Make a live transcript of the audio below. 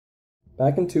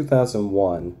Back in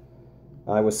 2001,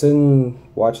 I was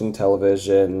sitting watching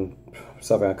television,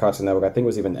 something on Cartoon Network. I think it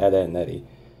was even Ed, Edd and Eddy.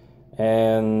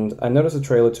 And I noticed a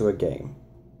trailer to a game.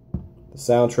 The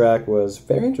soundtrack was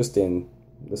very interesting.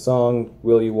 The song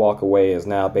Will You Walk Away is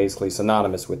now basically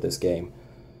synonymous with this game.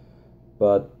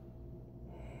 But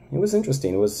it was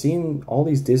interesting. It was seeing all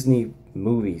these Disney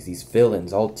movies, these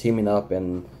villains all teaming up,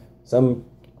 and some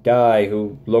guy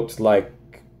who looked like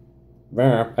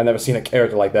I've never seen a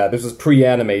character like that. This was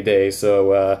pre-anime days,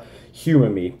 so humor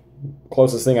me.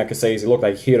 Closest thing I could say is he looked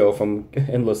like Hiro from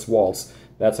Endless Waltz.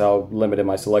 That's how limited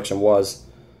my selection was.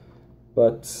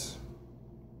 But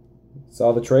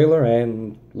saw the trailer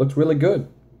and looked really good.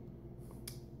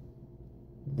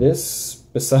 This,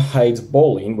 besides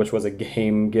bowling, which was a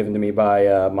game given to me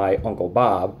by my Uncle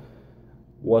Bob,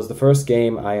 was the first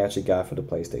game I actually got for the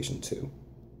PlayStation 2.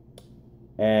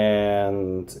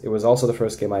 And it was also the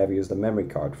first game I ever used a memory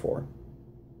card for.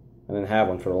 I didn't have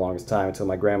one for the longest time until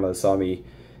my grandmother saw me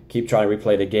keep trying to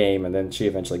replay the game, and then she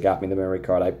eventually got me the memory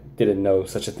card. I didn't know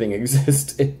such a thing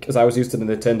existed because I was used to the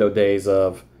Nintendo days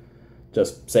of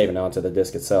just saving onto the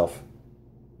disc itself.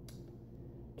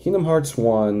 Kingdom Hearts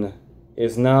 1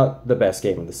 is not the best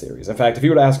game in the series. In fact, if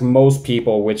you were to ask most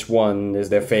people which one is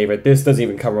their favorite, this doesn't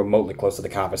even come remotely close to the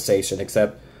conversation,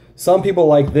 except some people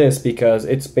like this because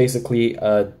it's basically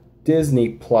a Disney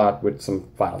plot with some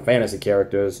Final Fantasy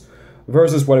characters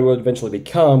versus what it would eventually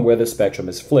become where the spectrum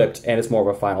is flipped and it's more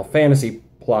of a Final Fantasy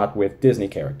plot with Disney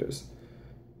characters.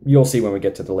 You'll see when we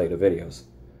get to the later videos.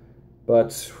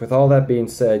 But with all that being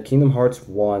said, Kingdom Hearts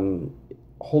 1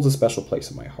 holds a special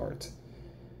place in my heart.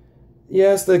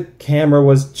 Yes, the camera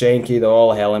was janky, though,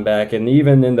 all hell and back, and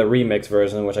even in the remix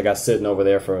version, which I got sitting over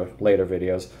there for later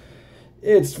videos,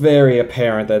 it's very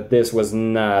apparent that this was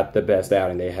not the best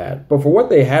outing they had. But for what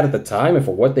they had at the time and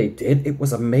for what they did, it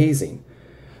was amazing.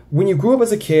 When you grew up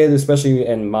as a kid, especially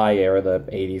in my era, the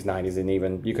 80s, 90s, and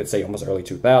even, you could say, almost early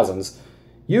 2000s,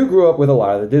 you grew up with a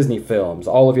lot of the Disney films,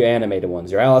 all of your animated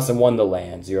ones, your Alice in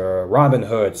Wonderlands, your Robin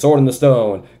Hood, Sword in the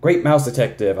Stone, Great Mouse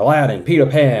Detective, Aladdin, Peter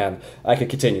Pan. I could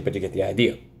continue, but you get the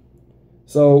idea.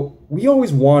 So we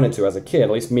always wanted to, as a kid,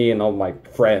 at least me and all my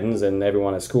friends and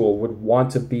everyone at school, would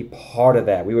want to be part of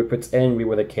that. We would pretend we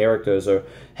were the characters or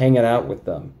hanging out with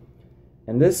them.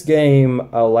 And this game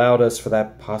allowed us for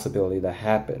that possibility to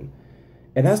happen.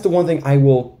 And that's the one thing I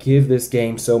will give this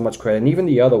game so much credit, and even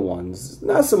the other ones,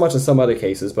 not so much in some other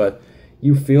cases, but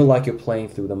you feel like you're playing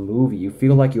through the movie. You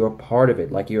feel like you're a part of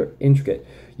it, like you're intricate.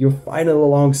 You're fighting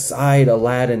alongside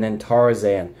Aladdin and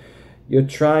Tarzan. You're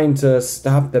trying to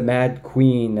stop the Mad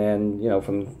Queen and,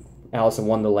 from Alice in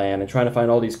Wonderland and trying to find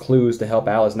all these clues to help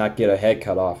Alice not get her head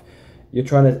cut off. You're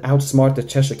trying to outsmart the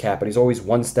Cheshire Cat, but he's always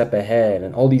one step ahead,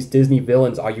 and all these Disney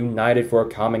villains are united for a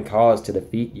common cause to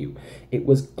defeat you. It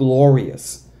was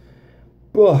glorious.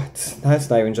 But that's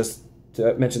not even just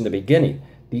to mention the beginning.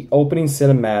 The opening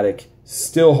cinematic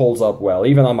still holds up well,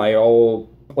 even on my old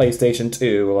PlayStation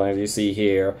 2, as you see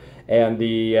here, and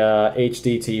the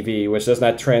HD TV, which does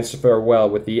not transfer well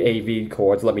with the AV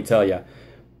cords, let me tell you.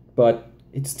 But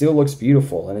it still looks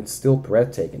beautiful, and it's still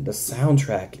breathtaking. The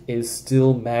soundtrack is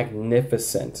still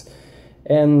magnificent.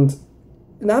 And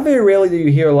not very rarely do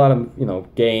you hear a lot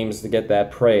of, games to get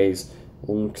that praise,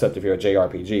 except if you're a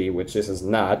JRPG, which this is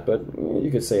not, but you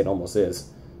could say it almost is.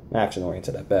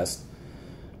 Action-oriented at best.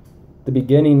 The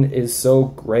beginning is so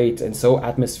great and so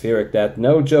atmospheric that,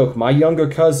 no joke, my younger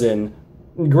cousin,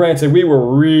 granted, we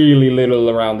were really little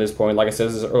around this point. Like I said,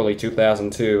 this is early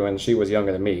 2002, and she was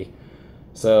younger than me.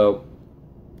 So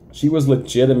she was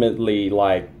legitimately,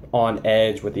 on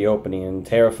edge with the opening and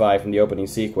terrified from the opening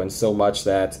sequence so much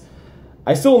that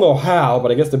I still don't know how,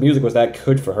 but I guess the music was that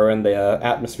good for her and the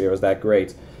atmosphere was that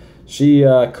great. She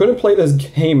couldn't play this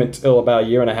game until about a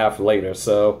year and a half later,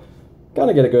 so kind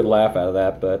of get a good laugh out of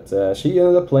that, but she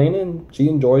ended up playing it and she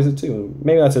enjoys it too.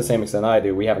 Maybe that's to the same extent I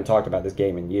do. We haven't talked about this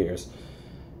game in years,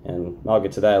 and I'll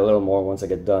get to that a little more once I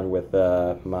get done with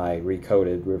my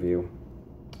Recoded review.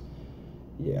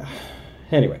 Yeah.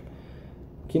 Anyway,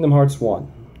 Kingdom Hearts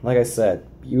 1. Like I said,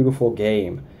 beautiful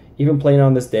game. Even playing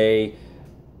on this day,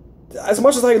 as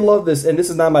much as I love this, and this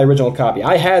is not my original copy.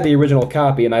 I had the original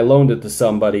copy and I loaned it to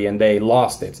somebody and they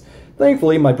lost it.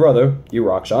 Thankfully, my brother, you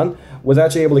rock, Sean, was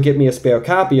actually able to get me a spare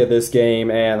copy of this game,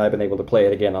 and I've been able to play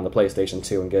it again on the PlayStation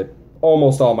 2 and get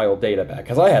almost all my old data back.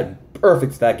 Because I had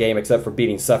perfect that game except for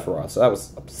beating Sephiroth, so that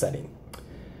was upsetting.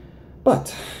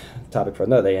 But topic for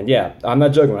another day. And yeah, I'm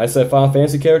not joking. When I said Final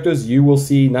Fantasy characters, you will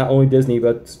see not only Disney,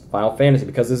 but Final Fantasy,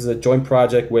 because this is a joint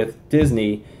project with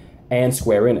Disney and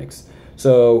Square Enix.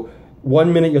 So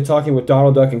one minute you're talking with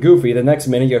Donald Duck and Goofy, the next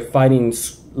minute you're fighting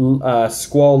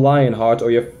Squall Lionheart, or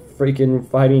you're freaking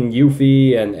fighting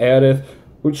Yuffie and Aerith,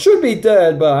 who should be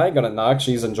dead, but I ain't gonna knock,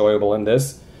 she's enjoyable in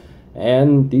this.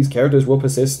 And these characters will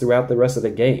persist throughout the rest of the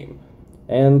game.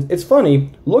 And it's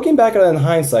funny, looking back at it in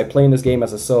hindsight, playing this game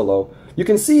as a solo, you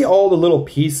can see all the little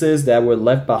pieces that were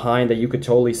left behind that you could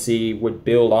totally see would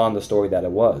build on the story that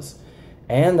it was.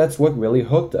 And that's what really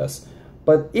hooked us.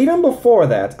 But even before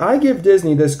that, I give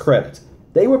Disney this credit.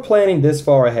 They were planning this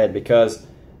far ahead, because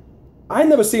I've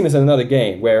never seen this in another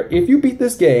game, where if you beat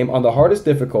this game on the hardest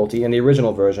difficulty in the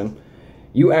original version,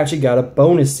 you actually got a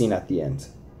bonus scene at the end.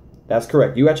 That's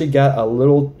correct, you actually got a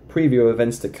little preview of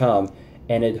events to come,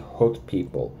 and it hooked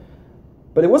people.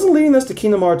 But it wasn't leading us to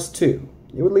Kingdom Hearts 2.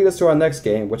 It would lead us to our next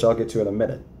game, which I'll get to in a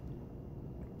minute.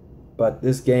 But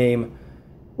this game,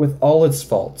 with all its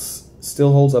faults,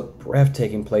 still holds a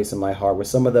breathtaking place in my heart, with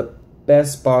some of the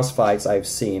best boss fights I've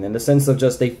seen, in the sense of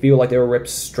just they feel like they were ripped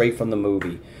straight from the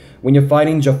movie. When you're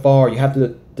fighting Jafar, you have to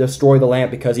destroy the lamp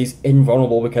because he's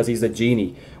invulnerable, because he's a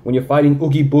genie. When you're fighting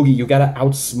Oogie Boogie, you gotta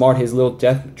outsmart his little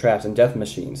death traps and death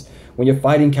machines. When you're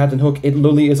fighting Captain Hook, it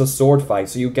literally is a sword fight,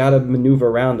 so you gotta maneuver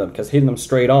around them, because hitting them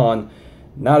straight on,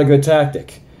 not a good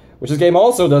tactic. Which this game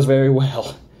also does very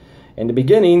well. In the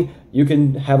beginning, you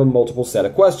can have a multiple set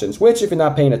of questions, which if you're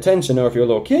not paying attention, or if you're a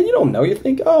little kid, you don't know. You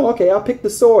think, oh, okay, I'll pick the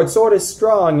sword. Sword is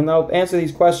strong, and I'll answer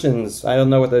these questions. I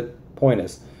don't know what the point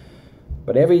is.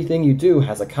 But everything you do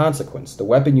has a consequence. The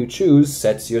weapon you choose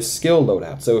sets your skill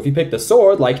loadout. So if you pick the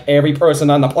sword, like every person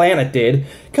on the planet did,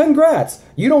 congrats!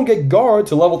 You don't get guard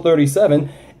to level 37,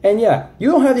 and yeah,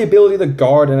 you don't have the ability to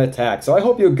guard and attack. So I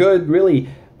hope you're good, really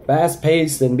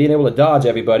fast-paced, and being able to dodge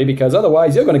everybody, because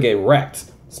otherwise you're going to get wrecked.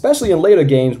 Especially in later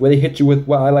games where they hit you with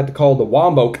what I like to call the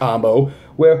wombo combo,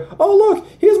 where, oh look,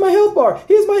 here's my health bar,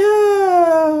 here's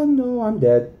my no, I'm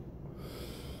dead.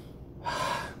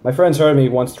 My friends heard me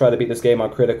once try to beat this game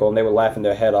on Critical, and they were laughing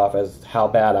their head off as how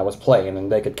bad I was playing,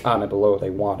 and they could comment below if they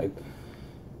wanted.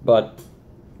 But,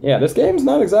 yeah, this game's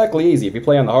not exactly easy if you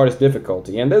play on the hardest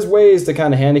difficulty, and there's ways to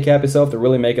kind of handicap yourself to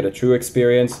really make it a true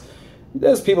experience.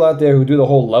 There's people out there who do the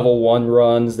whole level 1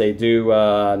 runs, they do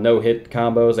no-hit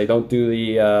combos, they don't do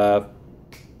the,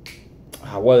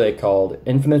 what are they called?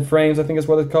 Infinite frames, I think is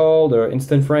what it's called, or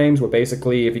instant frames, where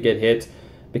basically if you get hit,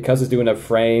 because it's doing a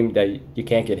frame, that you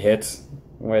can't get hit.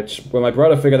 Which, when my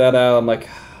brother figured that out, I'm like,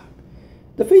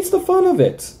 defeats the fun of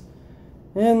it.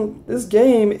 And this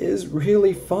game is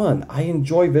really fun. I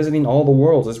enjoy visiting all the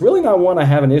worlds. It's really not one I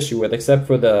have an issue with, except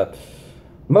for the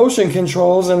motion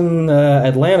controls in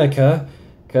Atlantica,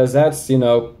 because that's, you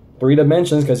know, 3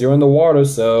 dimensions, because you're in the water,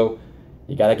 so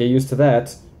you gotta get used to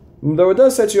that. Though it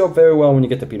does set you up very well when you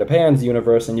get to Peter Pan's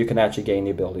universe, and you can actually gain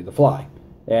the ability to fly.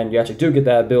 And you actually do get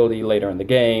that ability later in the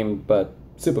game, but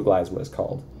Super Glide is what it's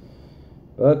called.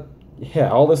 But, yeah,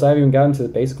 all this I haven't even gotten to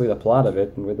basically the plot of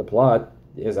it, and with the plot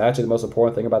is actually the most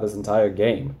important thing about this entire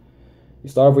game. You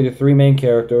start off with your 3 main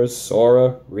characters,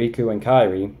 Sora, Riku, and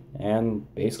Kairi,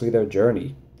 and basically their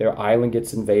journey. Their island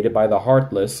gets invaded by the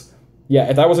Heartless. Yeah,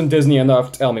 if that wasn't Disney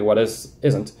enough, tell me what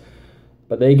isn't.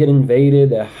 But they get invaded,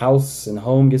 their house and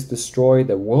home gets destroyed,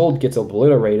 their world gets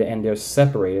obliterated, and they're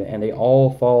separated, and they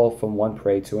all fall from one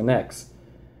prey to the next.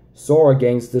 Sora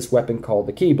gains this weapon called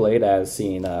the Keyblade, as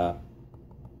seen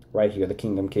right here, the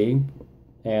Kingdom Key.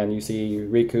 And you see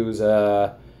Riku's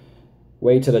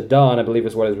Way to the Dawn, I believe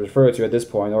is what it's referred to at this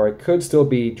point, or it could still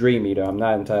be Dream Eater, I'm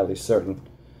not entirely certain.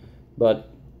 But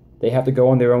they have to go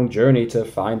on their own journey to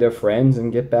find their friends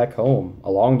and get back home.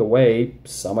 Along the way,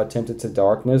 some are tempted to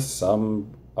darkness,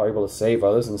 some are able to save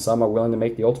others, and some are willing to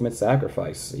make the ultimate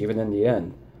sacrifice, even in the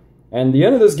end. And the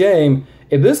end of this game,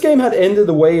 if this game had ended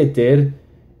the way it did,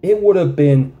 it would have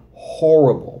been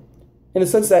horrible. In the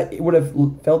sense that it would have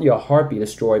felt your heart be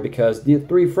destroyed, because the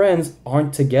 3 friends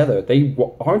aren't together. They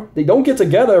don't get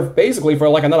together basically for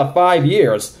like another 5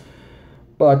 years.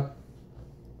 But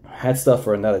that's stuff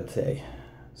for another day.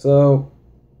 So,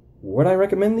 would I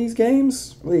recommend these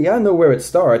games? Well, you gotta know where it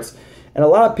starts. And a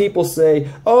lot of people say,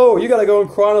 oh, you gotta go in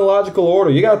chronological order.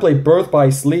 You gotta play Birth by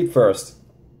Sleep first.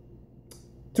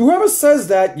 To whoever says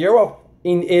that, you're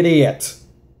an idiot.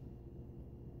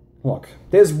 Look,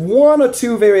 there's 1 or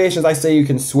 2 variations I say you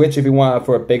can switch if you want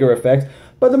for a bigger effect,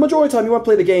 but the majority of the time you want to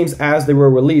play the games as they were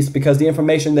released, because the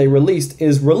information they released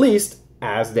is released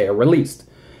as they're released.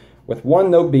 With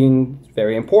one note being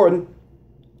very important,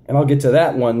 and I'll get to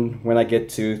that one when I get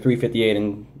to 358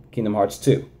 in Kingdom Hearts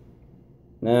 2.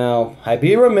 Now, I'd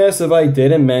be remiss if I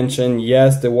didn't mention,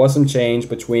 yes, there was some change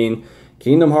between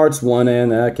Kingdom Hearts 1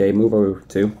 and, okay, move over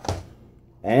 2,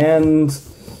 and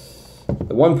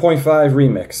the 1.5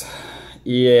 remix.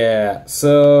 Yeah,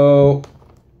 so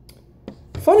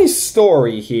funny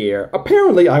story here.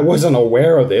 Apparently, I wasn't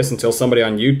aware of this until somebody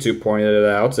on YouTube pointed it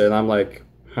out, and I'm like,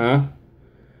 huh?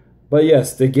 But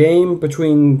yes, the game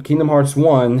between Kingdom Hearts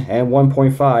 1 and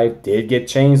 1.5 did get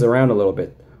changed around a little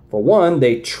bit. For one,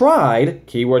 they tried,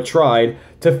 keyword tried,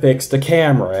 to fix the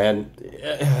camera, and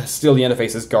still the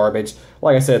interface is garbage.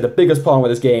 Like I said, the biggest problem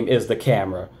with this game is the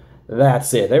camera.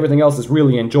 That's it. Everything else is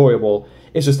really enjoyable.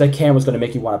 It's just that camera's going to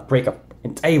make you want to break a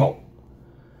table.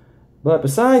 But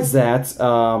besides that,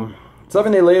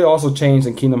 something they later also changed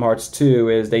in Kingdom Hearts 2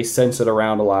 is they censored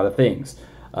around a lot of things.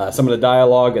 Some of the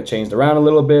dialogue got changed around a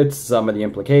little bit. Some of the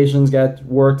implications got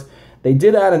worked. They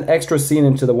did add an extra scene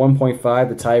into the 1.5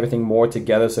 to tie everything more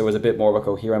together, so it was a bit more of a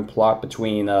coherent plot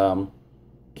between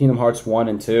Kingdom Hearts 1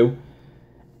 and 2.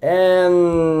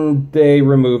 And they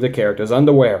removed the character's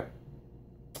underwear.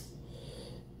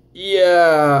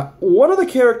 Yeah, one of the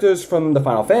characters from the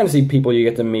Final Fantasy people you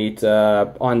get to meet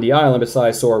on the island,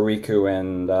 besides Sora, Riku,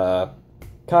 and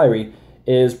Kairi,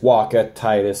 is Waka,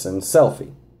 Titus, and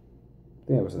Selphie. I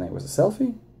think that was the name. Was it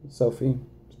Selphie? Sophie?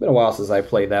 It's been a while since I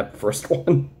played that first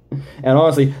one. And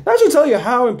honestly, that should tell you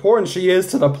how important she is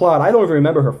to the plot. I don't even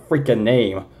remember her freaking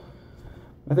name.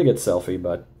 I think it's Selphie,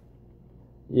 but...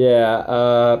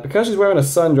 yeah, because she's wearing a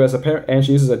sundress and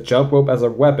she uses a jump rope as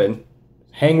a weapon...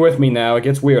 hang with me now, it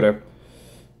gets weirder.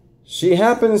 She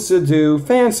happens to do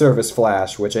fan service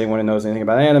flash, which anyone who knows anything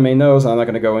about anime knows, and I'm not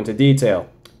going to go into detail.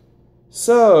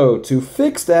 So, to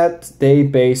fix that, they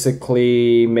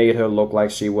basically made her look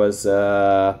like she was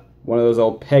one of those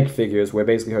old peg figures where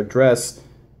basically her dress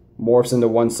morphs into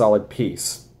one solid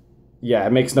piece. Yeah,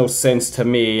 it makes no sense to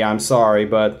me, I'm sorry,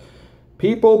 but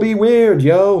people be weird,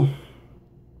 yo.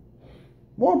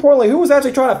 More importantly, who was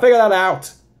actually trying to figure that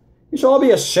out? You should all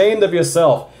be ashamed of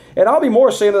yourself. And I'll be more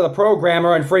ashamed of the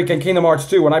programmer in freaking Kingdom Hearts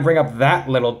 2 when I bring up that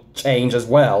little change as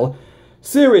well.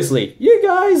 Seriously, you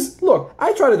guys, look,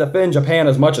 I try to defend Japan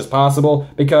as much as possible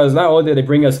because not only did they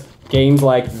bring us games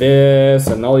like this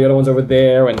and all the other ones over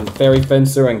there and Fairy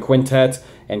Fencer and Quintet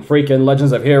and freaking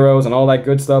Legends of Heroes and all that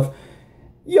good stuff,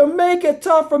 you make it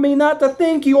tough for me not to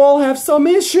think you all have some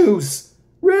issues.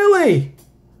 Really?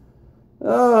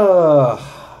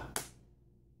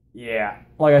 Yeah.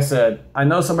 Like I said, I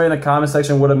know somebody in the comment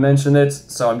section would have mentioned it,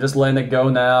 so I'm just letting it go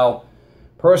now.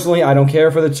 Personally, I don't care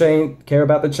about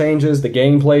the changes. The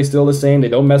gameplay's still the same. They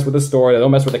don't mess with the story. They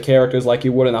don't mess with the characters like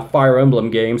you would in a Fire Emblem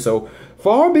game. So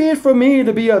far be it from me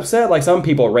to be upset like some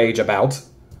people rage about.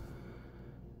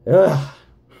 Ugh.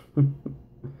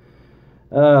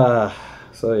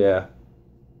 So yeah.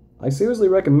 I seriously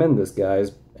recommend this,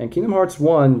 guys. And Kingdom Hearts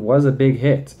 1 was a big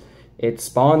hit. It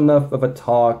spawned enough of a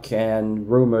talk and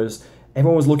rumors.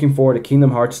 Everyone was looking forward to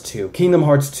Kingdom Hearts 2. Kingdom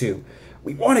Hearts 2.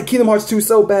 We wanted Kingdom Hearts 2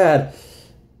 so bad.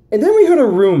 And then we heard a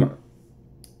rumor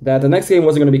that the next game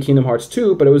wasn't going to be Kingdom Hearts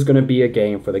 2, but it was going to be a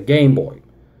game for the Game Boy.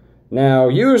 Now,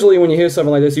 usually when you hear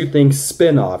something like this, you think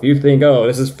spin-off. You think, oh,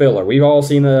 this is filler. We've all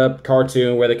seen a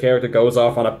cartoon where the character goes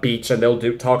off on a beach and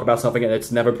they'll talk about something and it's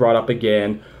never brought up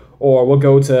again. Or we'll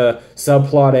go to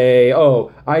subplot A,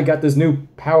 oh, I got this new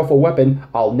powerful weapon,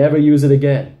 I'll never use it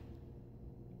again.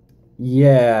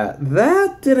 Yeah,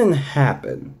 that didn't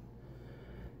happen.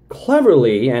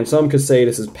 Cleverly, and some could say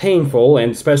this is painful,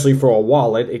 and especially for a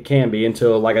wallet, it can be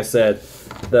until, like I said,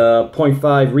 the .5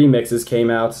 remixes came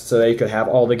out so they could have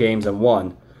all the games in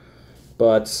one.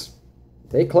 But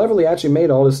they cleverly actually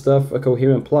made all this stuff a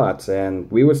coherent plot, and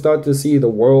we would start to see the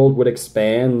world would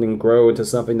expand and grow into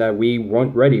something that we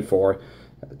weren't ready for.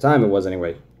 At the time it was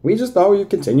anyway. We just thought we'd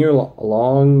continue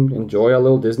along, enjoy our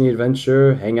little Disney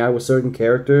adventure, hang out with certain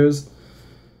characters.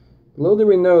 Little did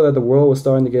we know that the world was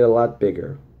starting to get a lot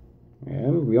bigger.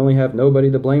 And we only have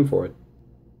nobody to blame for it.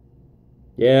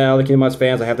 Yeah, all the Kingdom Hearts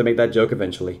fans, I have to make that joke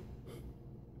eventually.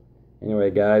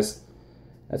 Anyway, guys,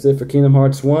 that's it for Kingdom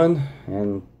Hearts 1,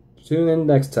 and tune in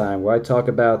next time where I talk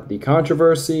about the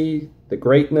controversy, the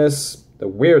greatness, the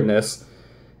weirdness,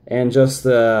 and just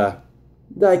the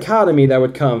dichotomy that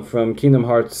would come from Kingdom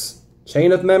Hearts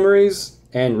Chain of Memories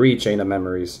and Re-Chain of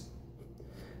Memories.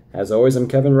 As always, I'm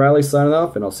Kevin Riley signing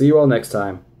off, and I'll see you all next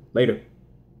time. Later.